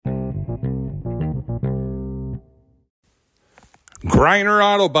Greiner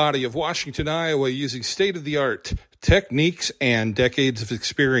Auto Body of Washington, Iowa, using state-of-the-art techniques and decades of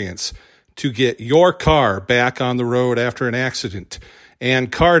experience to get your car back on the road after an accident.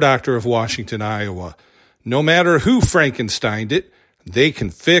 And Car Doctor of Washington, Iowa. No matter who Frankensteined it, they can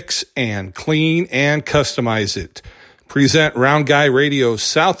fix and clean and customize it. Present Round Guy Radio's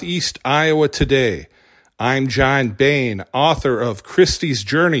Southeast Iowa Today. I'm John Bain, author of Christie's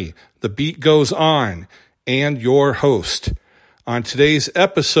Journey, The Beat Goes On, and your host. On today's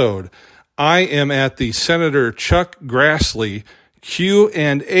episode, I am at the Senator Chuck Grassley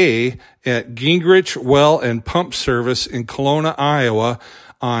Q&A at Gingerich Well and Pump Service in Kalona, Iowa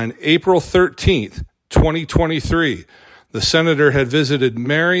on April 13th, 2023. The senator had visited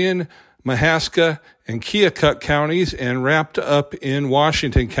Marion, Mahaska, and Keokuk counties and wrapped up in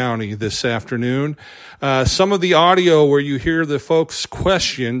Washington County this afternoon. Some of the audio where you hear the folks'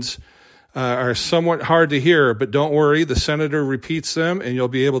 questions are somewhat hard to hear, but don't worry, the senator repeats them and you'll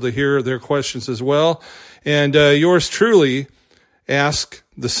be able to hear their questions as well. And yours truly asked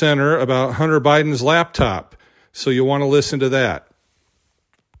the senator about Hunter Biden's laptop, so you'll want to listen to that.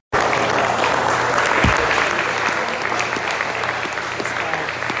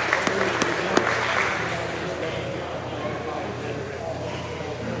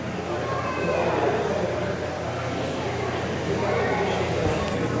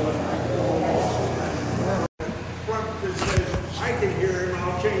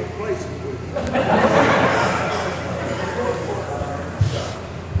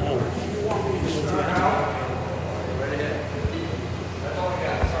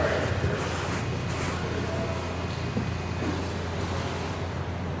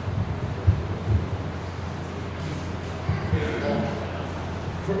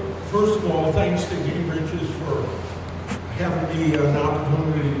 First of all, thanks to Gingerich for having me an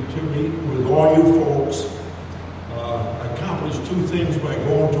opportunity to meet with all you folks. I accomplished two things by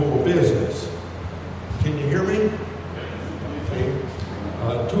going to a business. Can you hear me? Okay.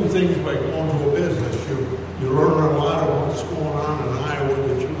 Two things by going to a business. You learn a lot of what's going on in Iowa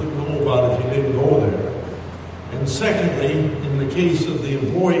that you wouldn't know about if you didn't go there. And secondly, in the case of the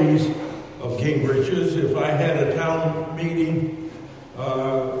employees of Gingerich's, if I had a town meeting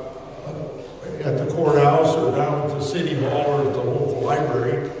at the courthouse or down at the city hall or at the local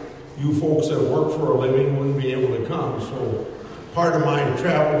library, you folks that work for a living wouldn't be able to come. So part of my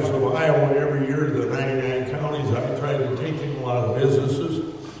travels of Iowa every year to the 99 counties, I try to take in a lot of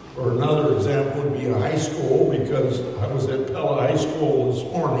businesses. Or another example would be a high school, because I was at Pella High School this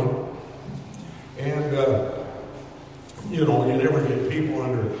morning. And, you never get people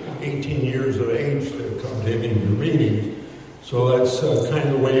under 18 years of age that come to any of your meetings. So that's kind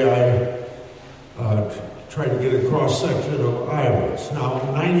of the way I try to get a cross-section of Iowans. Now,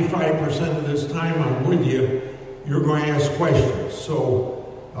 95% of this time I'm with you, you're going to ask questions. So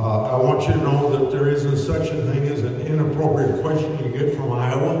I want you to know that there isn't such a thing as an inappropriate question you get from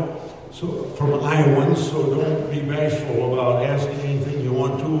from Iowans, so don't be bashful about asking anything you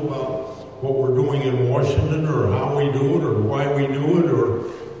want to about what we're doing in Washington, or how we do it, or why we do it, or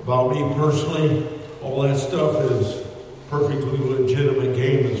about me personally. All that stuff is perfectly legitimate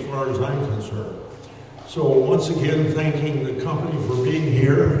game as far as I'm concerned. So once again, thanking the company for being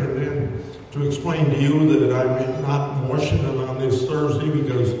here, and then to explain to you that I'm not in Washington on this Thursday,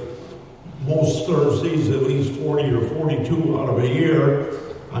 because most Thursdays, at least 40 or 42 out of a year,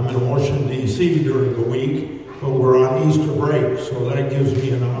 I'm in Washington, D.C. during the week, but we're on Easter break, so that gives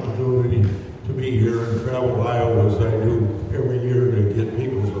me an opportunity to be here and travel Iowa as I do every year to get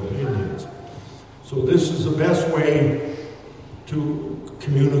people's opinions. So this is the best way to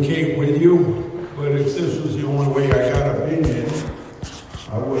communicate with you. But if this was the only way I got opinions,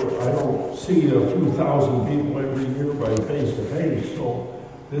 I don't see a few thousand people every year by face-to-face. So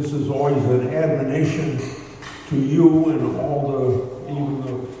this is always an admonition to you and even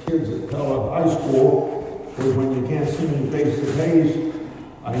the kids at Pella High School, because when you can't see me face-to-face,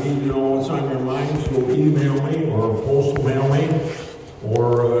 I need to know what's on your mind. So email me or postal mail me,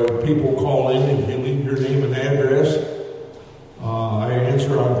 or people call in if you leave your name and address. I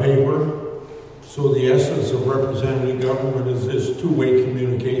answer on paper. So the essence of representative government is this two-way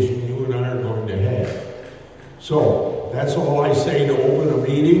communication you and I are going to have. So that's all I say to open a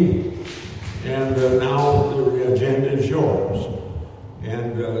meeting, and now the agenda is yours.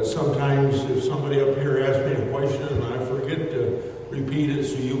 And sometimes if somebody up here asks me a question and I forget to repeat it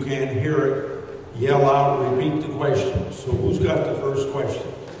so you can't hear it, yell out, repeat the question. So who's got the first question?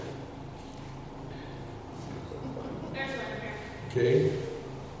 Okay.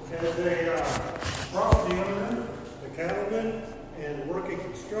 As a property owner, a cattleman, and working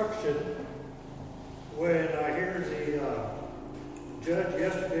construction, when I hear the judge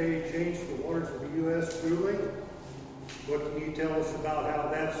yesterday changed the water for the U.S. ruling. What can you tell us about how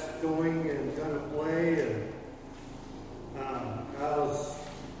that's going and going to play, and how's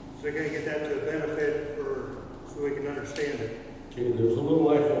they're going to get that to a benefit so we can understand it? Okay, there's a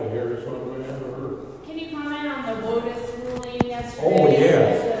little echo here, so I'm going to have her. Can you comment on the Lotus ruling yesterday? Oh, yeah.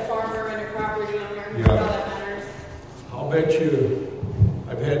 As a farmer and a property owner, Yeah. how that matters? I'll bet you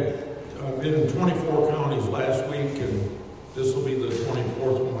I've been in 24 counties last week, and this will be the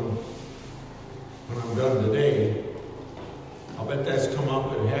 24th one when I'm done today. I'll bet that's come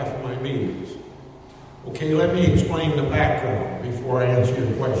up at half of my meetings. Okay, let me explain the background before I answer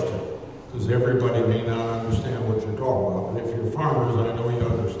your question, because everybody may not understand what you're talking about. But if you're farmers, I know you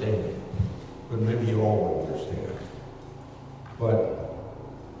understand. But maybe you all understand. But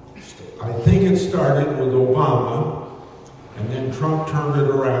I think it started with Obama, and then Trump turned it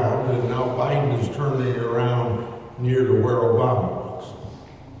around, and now Biden is turning it around near to where Obama was.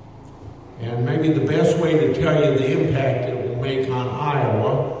 And maybe the best way to tell you the impact it will make on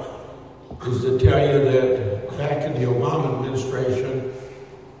Iowa is to tell you that back in the Obama administration,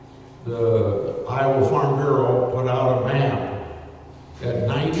 the Iowa Farm Bureau put out a map that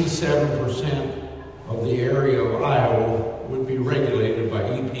 97% of the area of Iowa would be regulated by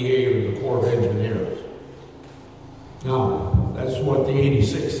EPA or the Corps of Engineers. Now, that's what the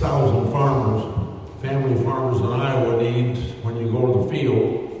 86,000 family farmers in Iowa need when you go to the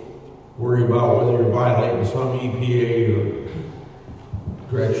field, worry about whether you're violating some EPA or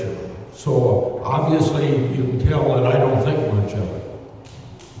direction. So, obviously, you can tell that I don't think much of it.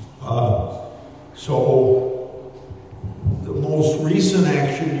 So, the most recent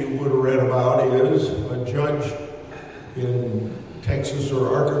action you would have read about is a judge in Texas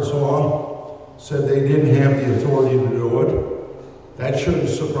or Arkansas said they didn't have the authority to do it. That shouldn't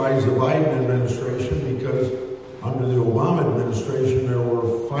surprise the Biden administration, because under the Obama administration there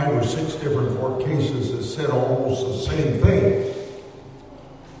were 5 or 6 different court cases that said almost the same thing.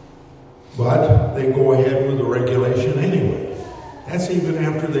 But they go ahead with the regulation anyway. That's even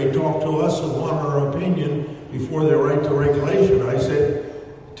after they talk to us and want our opinion before they write the regulation. I said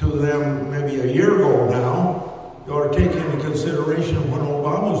to them maybe a year ago now, you ought to take into consideration when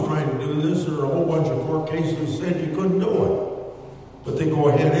Obama was trying to do this, there were a whole bunch of court cases that said you couldn't do it. But they go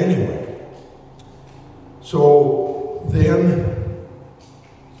ahead anyway. So then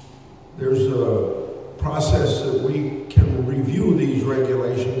there's a process that we can review these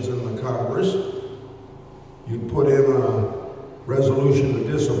regulations in the Congress. You put in a resolution of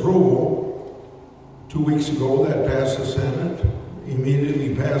disapproval. 2 weeks ago, that passed the Senate,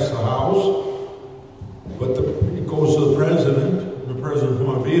 immediately passed the House. But it goes to the president, and the president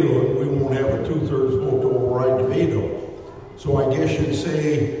won't veto it. We won't have a 2/3 vote to override the veto. So I guess you'd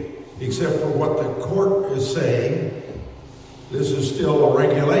say, except for what the court is saying, this is still a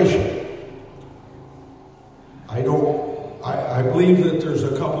regulation. I believe that there's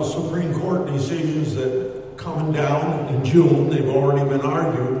a couple Supreme Court decisions that coming down in June, they've already been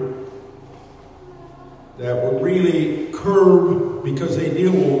argued, that would really curb, because they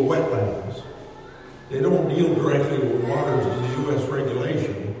deal with wetlands. They don't deal directly with waters in the U.S.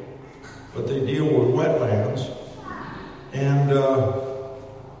 regulation, but they deal with wetlands. And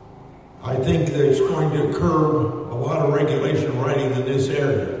I think that it's going to curb a lot of regulation writing in this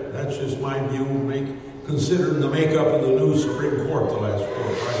area. That's just my view, considering the makeup of the new Supreme Court the last 4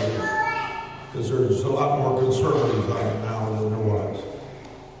 or 5 years. Because there's a lot more conservatives on it now than there was.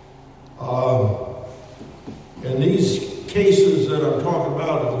 And these cases that I'm talking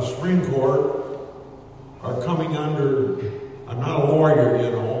about in the Supreme Court are coming under, I'm not a lawyer,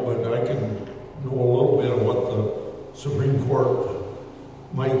 but I can know a little bit of what the Supreme Court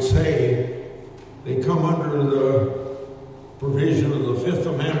might say. They come under the provision of the Fifth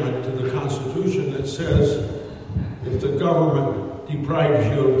Amendment to the Constitution that says if the government deprives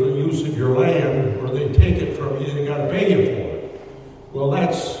you of the use of your land, or they take it from you, they got to pay you for it. Well,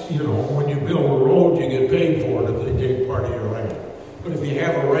 that's, when you build a road, you get paid for it if they take part of your land. But if you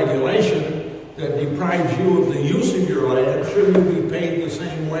have a regulation that deprives you of the use of your land, shouldn't you be paid the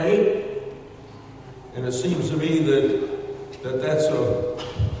same way? And it seems to me that's a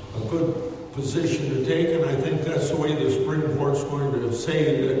good position to take, and I think that's the way the Supreme Court's going to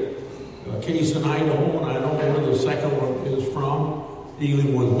say that a case in Idaho, and I don't know where the second one is from,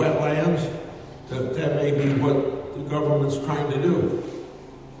 dealing with wetlands, that may be what the government's trying to do.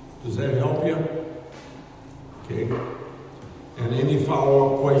 Does that help you? Okay. And any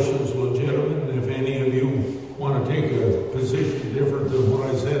follow-up questions legitimate? And if any of you want to take a position different than what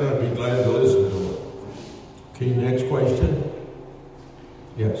I said, I'd be glad to listen to it. Okay, next question.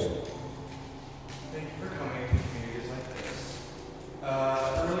 Yes. Thank you for coming to communities like this.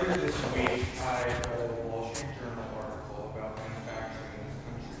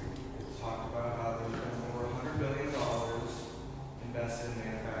 invest in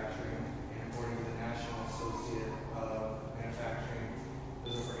manufacturing, and according to the National Associate of Manufacturing,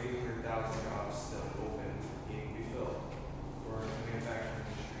 there's over 800,000 jobs still open needing to be filled for the manufacturing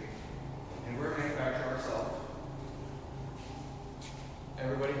industry. And we're a manufacturer ourselves.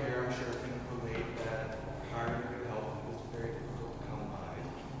 Everybody here, I'm sure, can relate that hiring good help is very difficult to come by.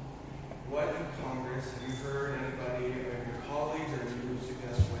 What in Congress have you heard anybody of your colleagues or you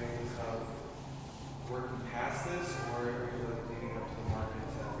suggest ways of working past this, or are you leading up to the market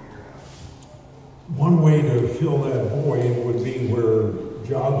to figure it out? One way to fill that void would be where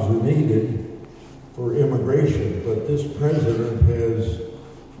jobs are needed for immigration, but this president has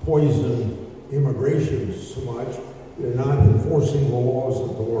poisoned immigration so much they're not enforcing the laws at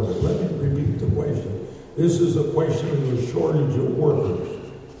the border. Let me repeat the question. This is a question of the shortage of workers.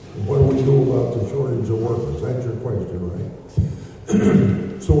 What do we do about the shortage of workers? That's your question,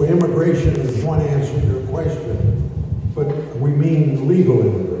 right? So immigration is one answer to your question, but we mean legal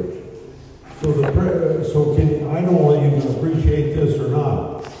immigration. So I don't know if you can appreciate this or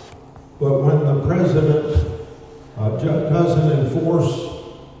not, but when the president doesn't enforce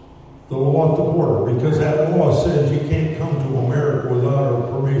the law at the border, because that law says you can't come to America without our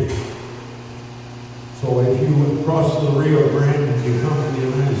permission. So if you would cross the Rio Grande and you come to the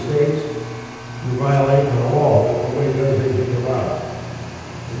United States, you violate the law. Nobody does anything about it.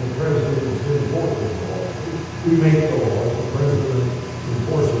 And the president is enforcing the law. We make the law, the president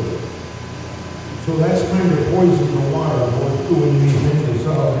enforces it. So that's kind of poison the water, what's doing anything to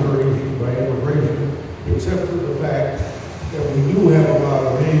solve your issue by immigration, except for the fact that we do have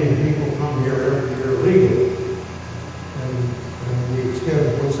about 1 million people come here every year legally. And the extent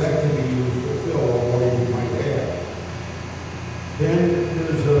of what's that can be used to fill all what you might have. Then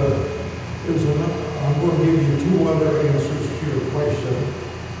I'm going to give you 2 other answers to your question.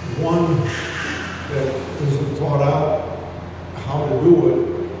 One that isn't thought out how to do it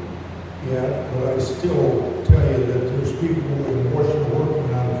yet, but I still tell you that there's people in Washington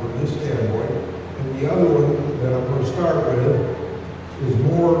working on it from this standpoint. And the other one that I'm going to start with is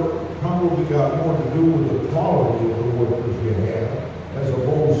probably got more to do with the quality of the workers you have as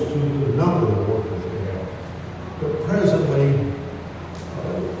opposed to the number of workers you have. But presently,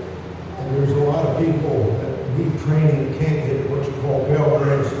 there's a lot of people that need training can't get what you call Pell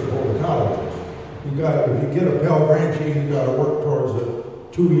Grants to go to colleges. If you get a Pell Grant, you got to work towards a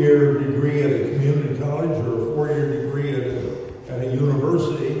 2-year degree at a community college or a 4-year degree at a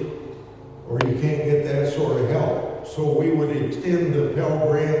university, or you can't get that sort of help. So we would extend the Pell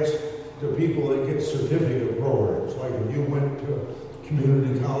Grants to people that get certificate programs. Like if you went to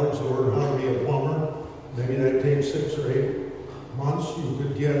community college to learn how to be a plumber, maybe that takes 6 or 8 months, you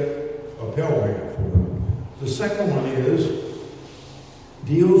could get a Pell Grant for them. The second one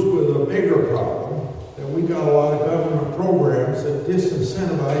deals with a bigger problem, that we got a lot of government programs that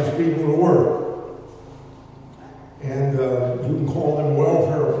disincentivize people to work. And you can call them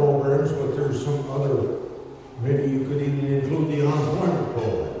welfare programs, but there's some other, maybe you could even include the unemployment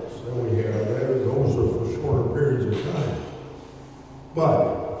programs that we have. Those are for shorter periods of time.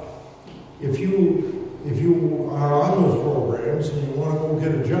 But if you are on those programs and you want to go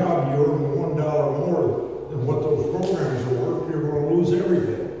get a job, you earn $1 more than what those programs are worth, you're going to lose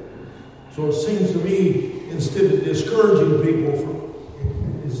everything. So it seems to me, instead of discouraging people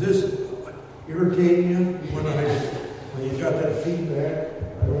is this irritating you when you got that feedback?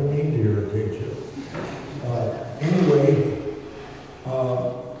 I don't mean to irritate you. Anyway,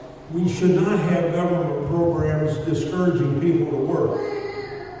 we should not have government programs discouraging people to work.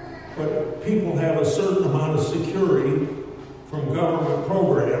 But people have a certain amount of security from government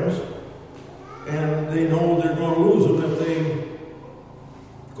programs, and they know they're going to lose them if they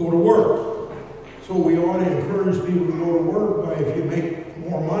go to work. So we ought to encourage people to go to work by, if you make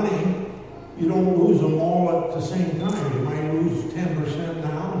more money, you don't lose them all at the same time. You might lose 10%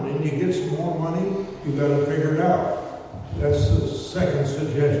 now, and then you get some more money, you got to figure it out. That's the second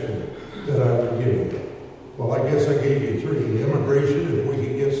suggestion that I would give you. Well, I guess I gave you 3. Immigration, if we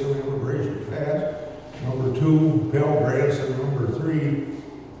could get some immigration passed. Number 2, Pell Grants. And number 3,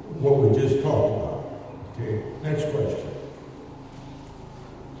 what we just talked about. Okay, next question.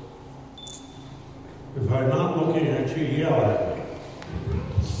 If I'm not looking at you, yell at me.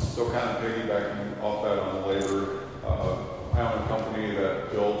 So kind of piggybacking off that on labor, I own a company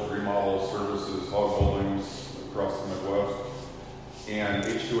that builds, remodels, services, hog buildings across the Midwest. And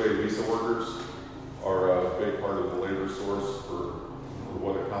H-2A visa workers are a big part of the labor source for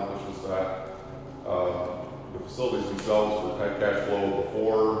what accomplishes that. The facilities themselves were tight cash flow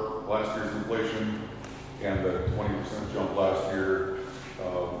before last year's inflation, and the 20% jump last year,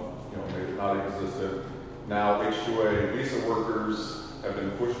 made it not existent. Now H-2A visa workers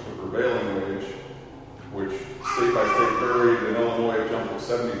switched to prevailing wage, which state by state varied. In Illinois, it jumped to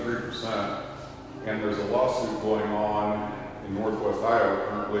 73%. And there's a lawsuit going on in Northwest Iowa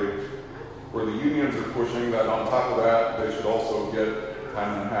currently where the unions are pushing that on top of that, they should also get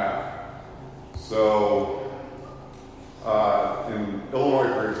time and a half. So in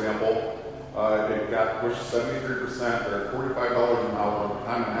Illinois, for example, it got pushed 73%. They're at $45 an hour. The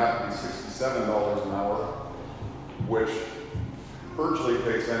time and a half would be $67 an hour, which virtually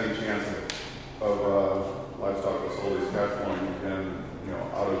takes any chance of livestock facilities cash flowing and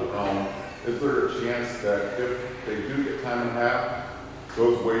out of the realm. Is there a chance that if they do get time and a half,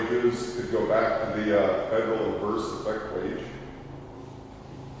 those wages could go back to the federal adverse effect wage?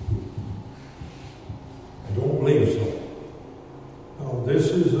 I don't believe so. Now,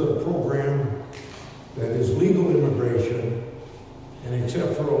 this is a program that is legal immigration, and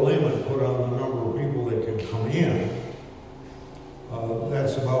except for a limit put on the number of people that can come in,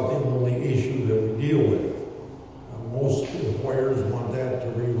 that's about the only issue that we deal with. Most employers want that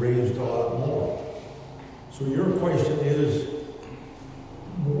to be raised a lot more. So your question is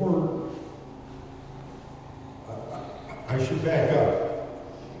more, I should back up.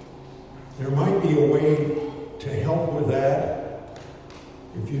 There might be a way to help with that,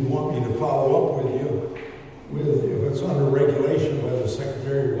 if you want me to follow up with you, if it's under regulation by the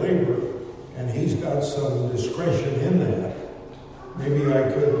Secretary of Labor, and he's got some discretion in that, maybe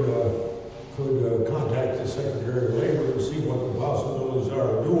I could contact the Secretary of Labor and see what the possibilities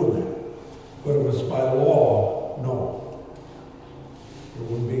are of doing that. But if it's by law, no. There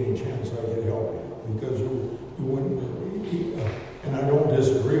wouldn't be any chance I could help you, because you wouldn't, and I don't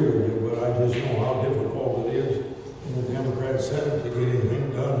disagree with you, but I just know how difficult it is in the Democrat Senate to get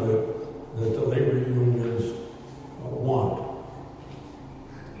anything done that the labor unions want.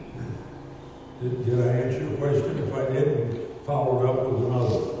 Did I answer your question? If I didn't, follow it up with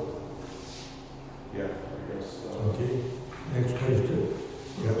another. Yeah, I guess. Okay. Next question.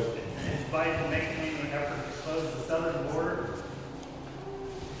 Yes. Is Biden making any effort to close the southern border?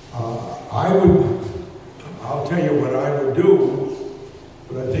 I'll tell you what I would do,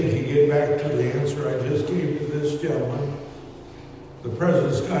 but I think you get back to the answer I just gave to this gentleman. The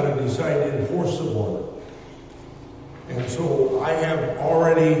president's got to decide to enforce the border. And so I have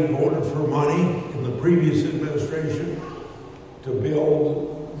already voted for money in the previous administration to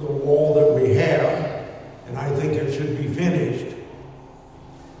build the wall that we have, and I think it should be finished.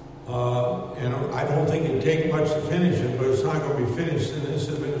 And I don't think it'd take much to finish it, but it's not going to be finished in this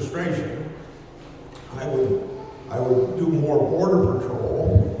administration. I would do more border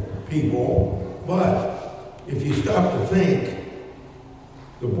patrol people, but if you stop to think,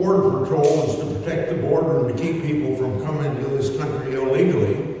 the border patrol is to protect the border and to keep people from coming to this country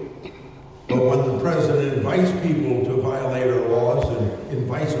illegally. But when the president invites people to violate our laws and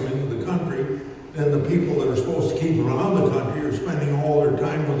invites them into the country, then the people that are supposed to keep them out of the country are spending all their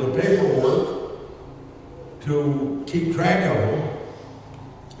time with the paperwork to keep track of them.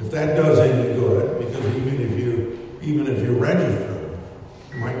 If that does any good, because even if you register,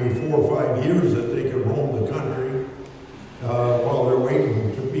 it might be 4 or 5 years that they can roam the country while they're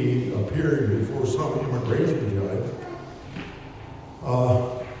waiting to be appearing before some immigration judge.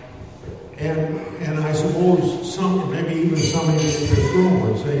 And I suppose maybe even somebody in this room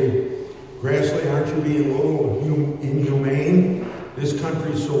would say, Grassley, aren't you being a little inhumane? This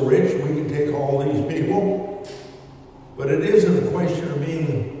country's so rich, we can take all these people. But it isn't a question of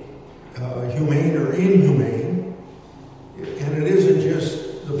being humane or inhumane. And it isn't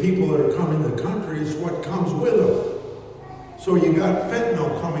just the people that are coming to the country, it's what comes with them. So you got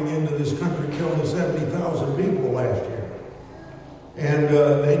fentanyl coming into this country, killing 70,000 people last year. And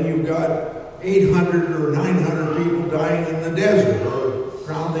then you've got 800 or 900 people dying in the desert or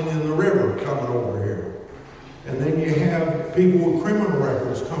drowning in the river coming over here. And then you have people with criminal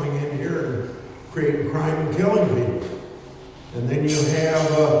records coming in here and creating crime and killing people. And then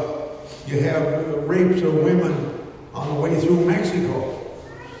you have rapes of women on the way through Mexico.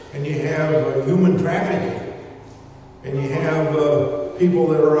 And you have human trafficking. And you have people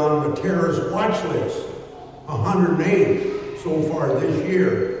that are on the terrorist watch list, 108 so far this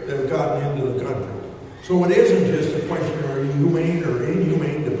year that have gotten into the country. So it isn't just a question of are you humane or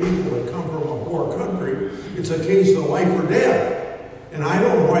inhumane to people that come from a poor country. It's a case of life or death. And I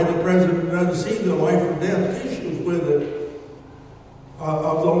don't know why the president doesn't see the life or death issues with it,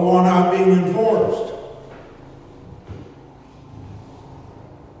 of the law not being enforced.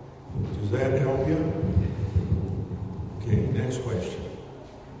 Does that help you? Okay, next question.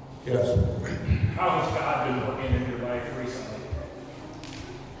 Yes? How has God been working in your life recently?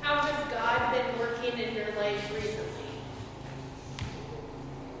 How has God been working in your life recently?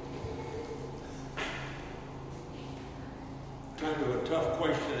 of a tough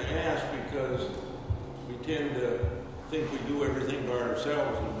question to ask because we tend to think we do everything by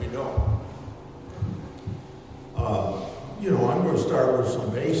ourselves and we don't. I'm going to start with some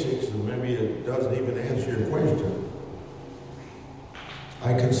basics and maybe it doesn't even answer your question.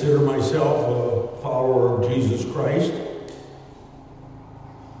 I consider myself a follower of Jesus Christ.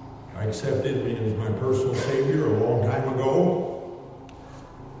 I accepted him as my personal Savior a long time ago.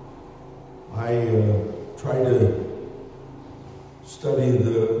 I try to study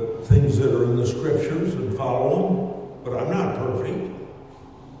the things that are in the scriptures and follow them, but I'm not perfect.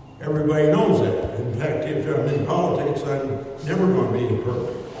 Everybody knows that. In fact, if I'm in politics, I'm never going to be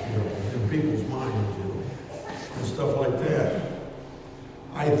perfect, in people's minds, and stuff like that.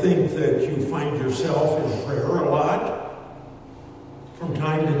 I think that you find yourself in prayer a lot, from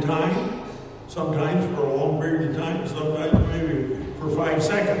time to time, sometimes for a long period of time, sometimes maybe for 5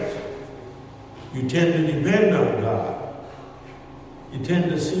 seconds. You tend to depend on God. You tend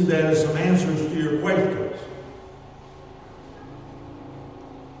to see that as some answers to your questions.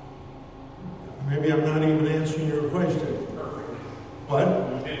 Maybe I'm not even answering your question. Perfectly. What?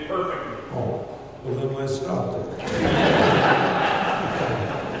 You did perfectly. Oh, well then let's stop there.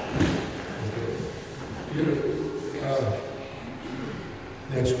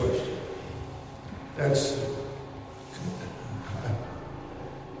 Next question.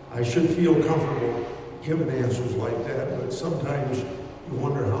 I should feel comfortable giving answers like that, but sometimes you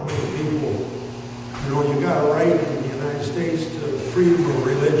wonder how many people, you got a right in the United States to freedom of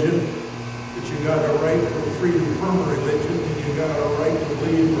religion, but you got a right for freedom from religion, and you got a right to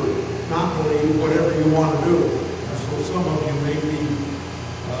believe or not believe whatever you want to do. So some of you may be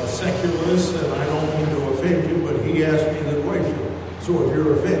secularists, and I don't mean to offend you, but he asked me the question. So if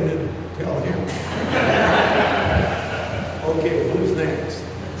you're offended, tell him. Okay, who's next?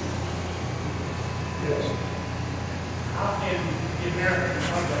 Yes. How can the American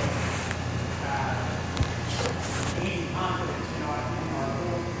public gain confidence in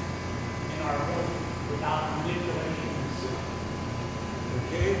our vote without manipulation?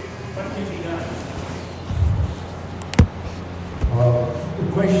 Okay. What can be done?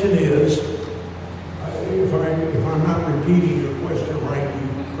 The question is, if I'm not repeating your question right, you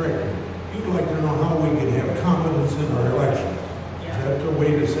correct me. You'd like to know how we can have confidence in our elections. Yeah. Is that the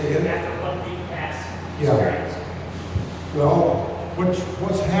way to say it? After what we pass. Yeah. Well,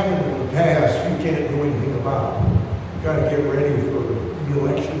 what's happened in the past, you can't do anything about. You've got to get ready for the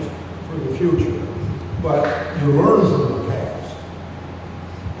elections for the future. But you learn from the past.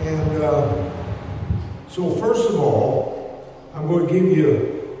 And so first of all, I'm going to give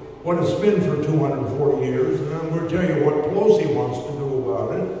you what it's been for 240 years, and I'm going to tell you what Pelosi wants to do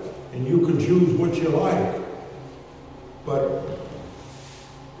about it, and you can choose what you like. But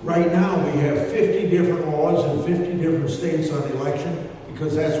right now we have 50 different laws in 50 different states on election,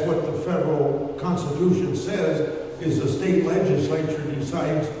 because that's what the federal Constitution says, is the state legislature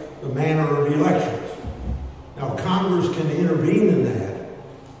decides the manner of elections. Now Congress can intervene in that,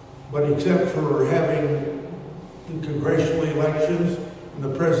 but except for having the congressional elections and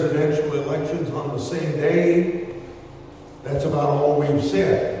the presidential elections on the same day, that's about all we've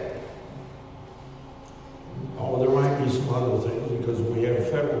said. Oh, there might be some other things because we have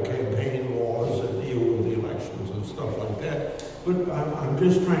federal campaign laws that deal with the elections and stuff like that. But I'm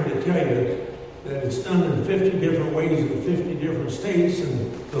just trying to tell you that it's done in 50 different ways in 50 different states,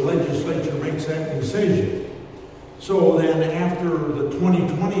 and the legislature makes that decision. So then after the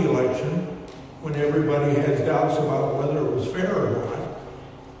 2020 election, when everybody has doubts about whether it was fair or not,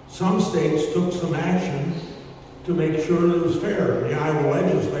 some states took some action to make sure that it was fair. The Iowa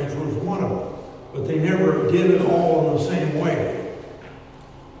legislature was one of them. But they never did it all in the same way.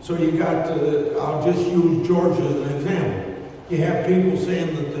 So you got I'll just use Georgia as an example. You have people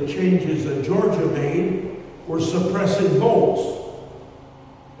saying that the changes that Georgia made were suppressing votes.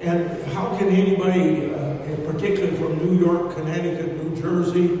 And how can anybody, particularly from New York, Connecticut, New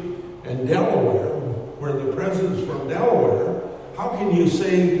Jersey, and Delaware, where the president's from Delaware, how can you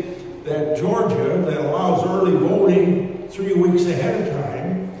say that Georgia, that allows early voting 3 weeks ahead of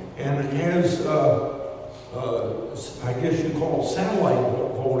time, and has, I guess you call it satellite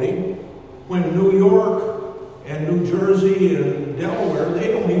voting, when New York and New Jersey and Delaware,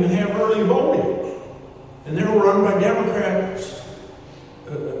 they don't even have early voting. And they're run by Democrats,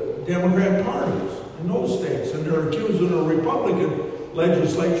 Democrat parties in those states, and they're accusing the Republican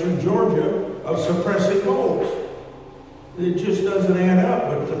legislature in Georgia of suppressing votes. It just doesn't add up,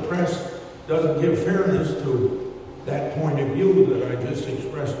 but the press doesn't give fairness to that point of view that I just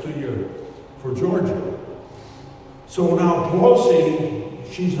expressed to you for Georgia. So now Pelosi,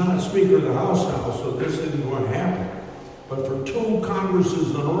 she's not Speaker of the House now, so this isn't going to happen. But for 2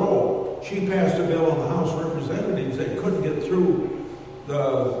 Congresses in a row, she passed a bill in the House of Representatives that couldn't get through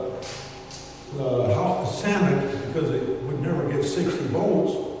the Senate because it would never get 60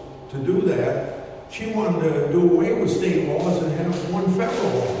 votes to do that. She wanted to do away with state laws and have one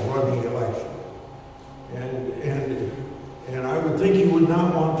federal law run the election. And I would think you would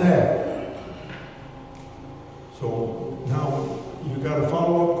not want that. So now, you got a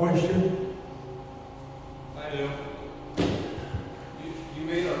follow-up question? I do. You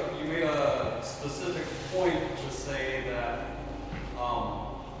made a specific point to say that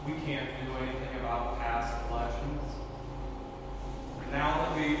we can't do anything about past elections. Now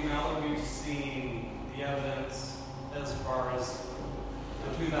that we've seen the evidence as far as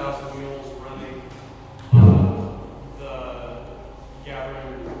the 2,000 mules running, the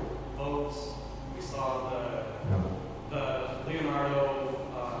gathering votes, we saw the Leonardo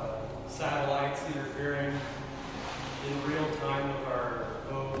satellites interfering in real time with our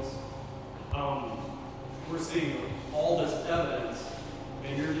votes. We're seeing all this evidence,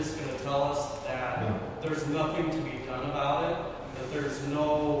 and you're just going to tell us that there's nothing to be done about it, that there's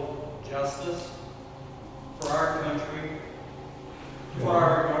no justice for our country, for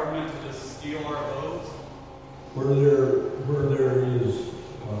our government to just steal our votes? Where there is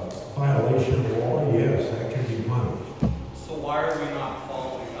violation of law, yes, that can be punished. So why are we not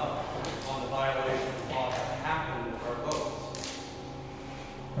following up on the violation of law that happened with our votes?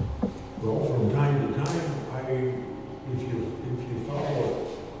 Well, from time to time, if you follow it,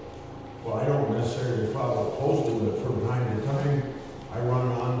 well, I don't necessarily follow it closely, but from time to time, I run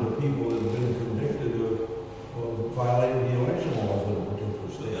onto people that have been convicted of violating the election laws in a particular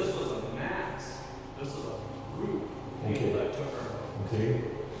So state. this was a mass. This was a group of people that took our votes. Okay,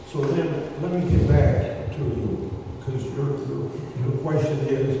 so then let me get back to you, because your question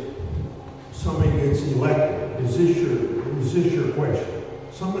is, somebody gets elected. Is this your question?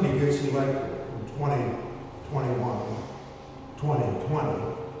 Somebody gets elected in 2020,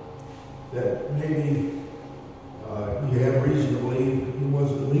 that maybe you have reason to believe he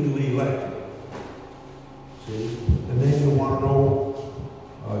wasn't legally elected. See, and then you want to know,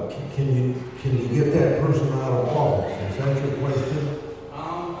 can you get that person out of office? Is that your question? I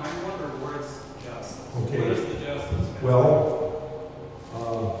wonder where's justice. Okay. Where's the justice? Well,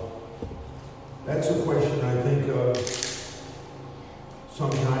 that's a question I think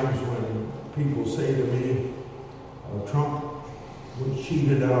sometimes when people say to me, Trump was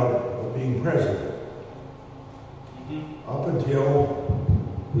cheated out of being president. Up until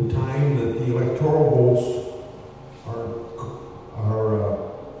the time that the electoral votes are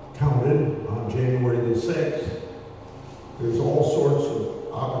counted on January the 6th, there's all sorts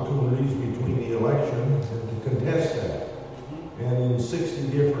of opportunities between the election and to contest that. And in 60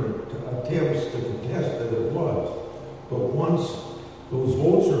 different attempts to contest it was. But once those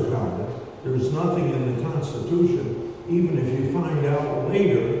votes are counted, there's nothing in the Constitution, even if you find out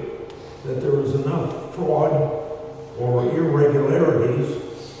later that there was enough fraud or irregularities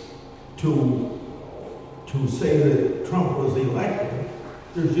to say that Trump was elected,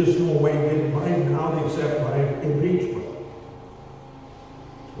 there's just no way of getting Biden out except by impeachment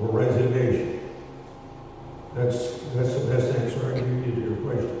or resignation. That's the best answer I can give you to your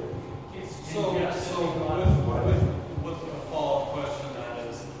question. So with a follow-up question, that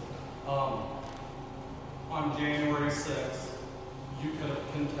is, on January 6th, you could have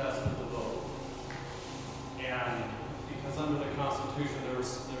contested the vote. And because under the Constitution,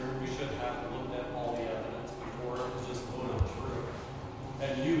 we should have looked at all the evidence before it was just voted through.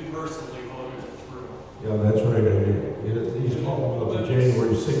 And you personally voted it through. Yeah, that's right, I did. He's talking about the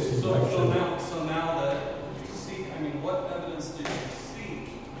January 6th election. So now that you see, what evidence did you see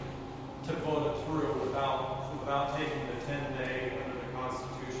to vote it through without taking the 10-day under the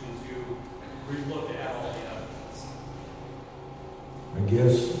Constitution to relook at all the evidence? I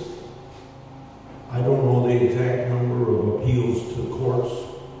guess I don't know the exact number of appeals to courts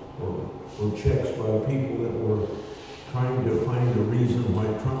or checks by people that were trying to find a reason why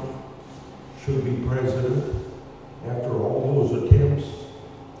Trump should be president after all those attempts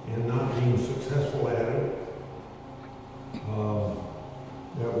and not being successful at it.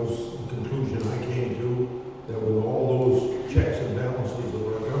 That was the conclusion I came to, that with all those checks and balances of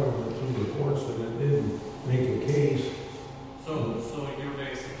our government through the courts, that it didn't make a case. So you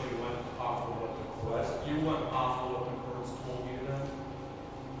basically went off of what the courts, told you then?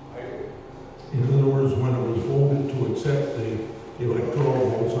 In other words, when it was voted to accept the electoral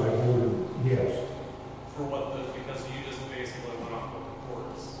votes, I voted yes. Because you just basically went off what the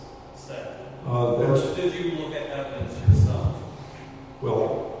courts said. Or did you look at evidence yourself?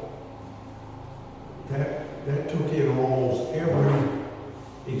 Well, that took in almost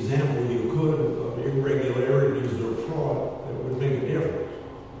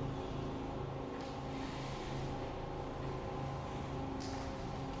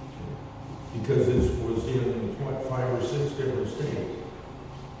because this was in, 5 or 6 different states.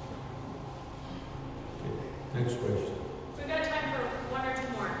 Okay, next question. We've got time for 1 or 2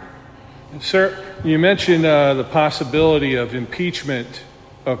 more. Sir, you mentioned the possibility of impeachment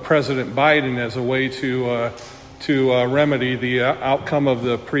of President Biden as a way to remedy the outcome of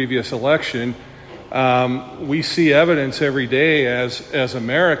the previous election. We see evidence every day as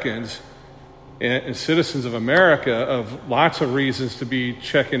Americans and citizens of America of lots of reasons to be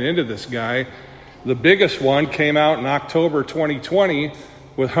checking into this guy. The biggest one came out in October 2020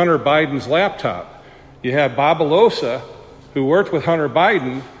 with Hunter Biden's laptop. You had Bob Alosa, who worked with Hunter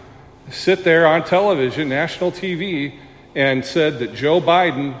Biden, sit there on television, national TV, and said that Joe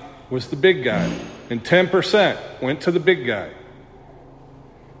Biden was the big guy, and 10% went to the big guy.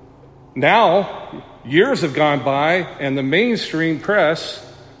 Now, years have gone by, and the mainstream press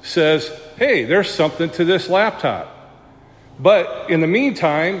says, hey, there's something to this laptop. But in the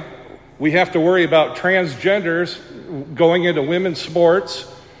meantime, we have to worry about transgenders going into women's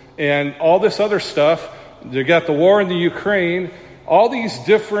sports and all this other stuff. They got the war in the Ukraine, all these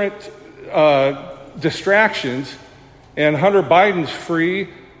different distractions, and Hunter Biden's free.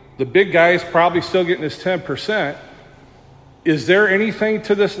 The big guy is probably still getting his 10%. Is there anything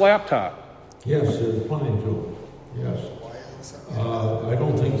to this laptop? Yes, there's plenty to it. Yes. I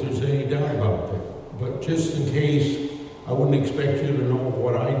don't think there's any doubt about that. But just in case, I wouldn't expect you to know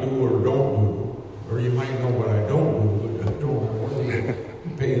what I do or don't do, or you might know what I don't do, but I don't really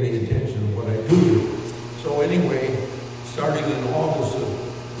pay any attention to what I do. So anyway, starting in August of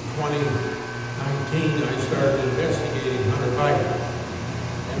 2019, I started investigating Hunter Biden.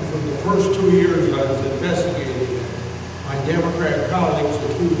 And for the first 2 years I was investigating, my Democrat colleagues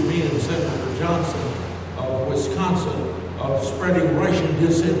accused me and Senator Johnson of Wisconsin of spreading Russian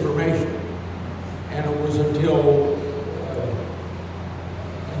disinformation. And it was until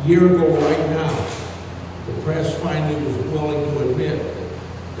a year ago right now, the press finally was willing to admit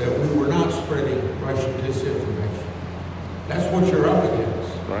that we were not spreading Russian disinformation. That's what you're up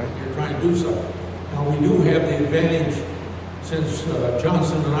against. Right. You're trying to do something. Now, we do have the advantage, since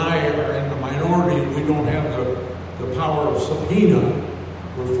Johnson and I are in the minority, we don't have the power of subpoena.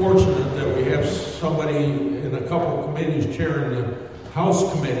 We're fortunate that we have somebody in a couple of committees chairing the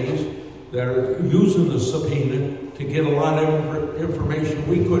House committees that are using the subpoena to get a lot of information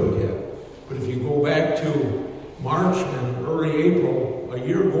we couldn't get. But if you go back to March and early April, a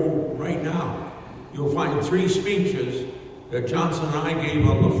year ago right now, you'll find 3 speeches that Johnson and I gave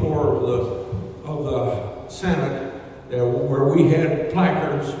on the floor of the Senate where we had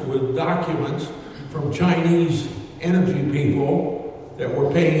placards with documents from Chinese energy people that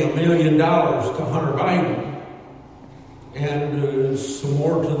were paying $1 million to Hunter Biden and some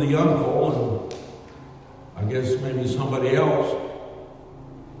more to the uncle and I guess maybe somebody else.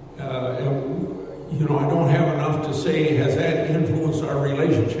 I don't have enough to say has that influenced our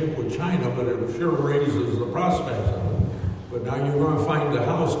relationship with China, but it sure raises the prospects of it. But now you're going to find the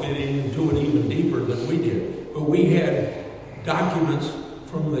House getting into it even deeper than we did. But we had documents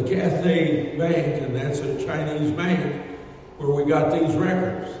from the Cathay Bank, and that's a Chinese bank, where we got these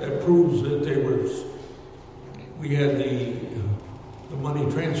records that proves that we had the money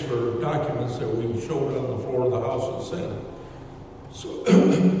transfer documents that we showed on the floor of the House and Senate.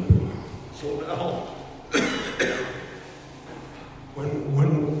 So now,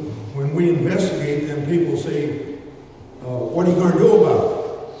 when we investigate, then people say, what are you going to do about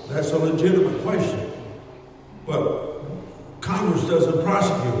it? That's a legitimate question. But Congress doesn't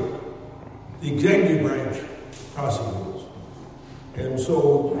prosecute. The executive branch prosecutes. And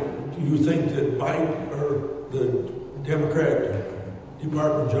so, do you think that Biden or the Democrat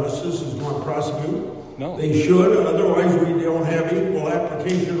Department of Justice is going to prosecute? No. They should, otherwise we don't have equal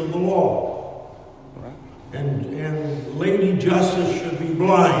application of the law. Right. And Lady Justice should be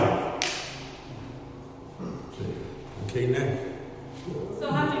blind. Okay, next. So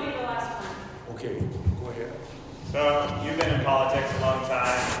I'll have to get the last one. Okay, go ahead. So you've been in politics a long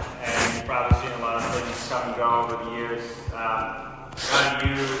time, and you've probably seen a lot of things come and go over the years. How do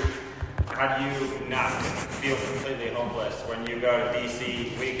you not feel completely hopeless when you go to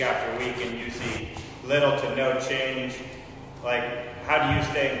DC week after week and you see little to no change? Like, how do you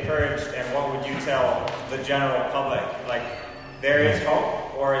stay encouraged, and what would you tell the general public? Like, there is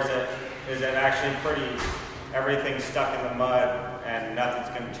hope, or is it actually pretty, everything's stuck in the mud and nothing's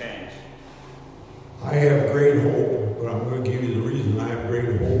going to change? I have great hope, but I'm going to give you the reason I have great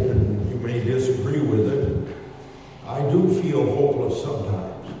hope, and you may disagree with it. I do feel hopeless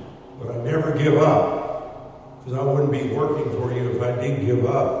sometimes, but I never give up, because I wouldn't be working for you if I did give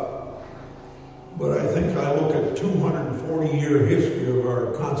up. But I think I look at 240-year history of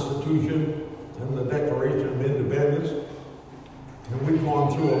our Constitution and the Declaration of Independence, and we've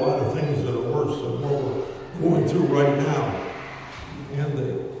gone through a lot of things that are worse than what we're going through right now. And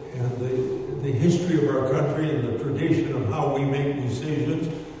the history of our country and the tradition of how we make decisions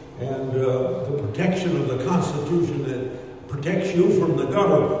and the protection of the Constitution that protects you from the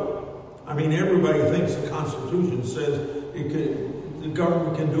government. I mean, everybody thinks the Constitution says the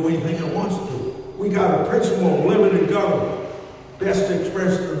government can do anything it wants to. We got a principle of limited government, best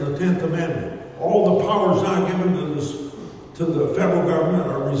expressed in the 10th Amendment. All the powers not given to the federal government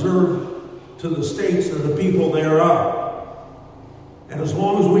are reserved to the states and the people thereof. And as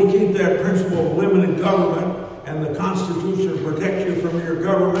long as we keep that principle of limited government and the Constitution protects you from your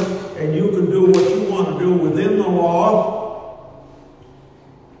government and you can do what you want to do within the law,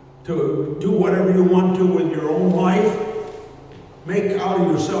 to do whatever you want to with your own life, make out of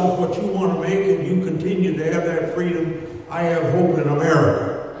yourself what you want to make, and you continue to have that freedom, I have hope in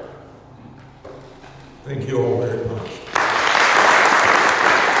America. Thank you all very much.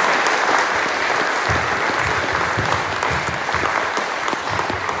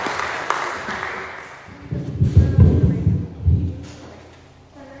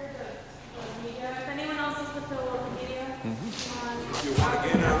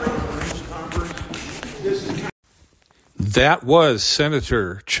 That was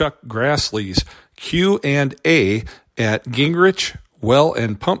Senator Chuck Grassley's Q&A at Gingerich Well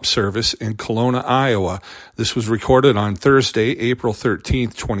and Pump Service in Kalona, Iowa. This was recorded on Thursday, April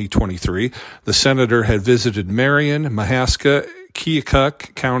 13th, 2023. The senator had visited Marion, Mahaska,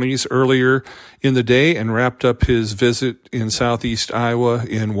 Keokuk counties earlier in the day and wrapped up his visit in southeast Iowa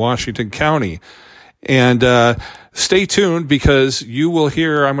in Washington County. And stay tuned because you will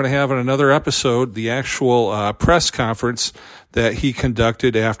hear, I'm going to have in another episode, the actual press conference that he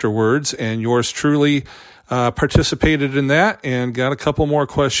conducted afterwards. And yours truly participated in that and got a couple more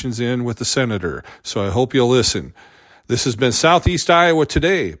questions in with the senator. So I hope you'll listen. This has been Southeast Iowa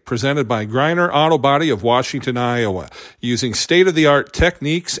Today, presented by Griner Auto Body of Washington, Iowa, using state-of-the-art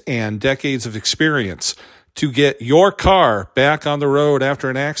techniques and decades of experience to get your car back on the road after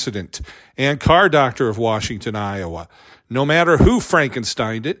an accident, and Car Doctor of Washington, Iowa. No matter who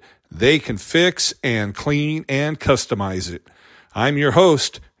Frankensteined it, they can fix and clean and customize it. I'm your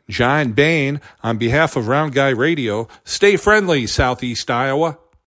host, John Bain, on behalf of Round Guy Radio. Stay friendly, Southeast Iowa.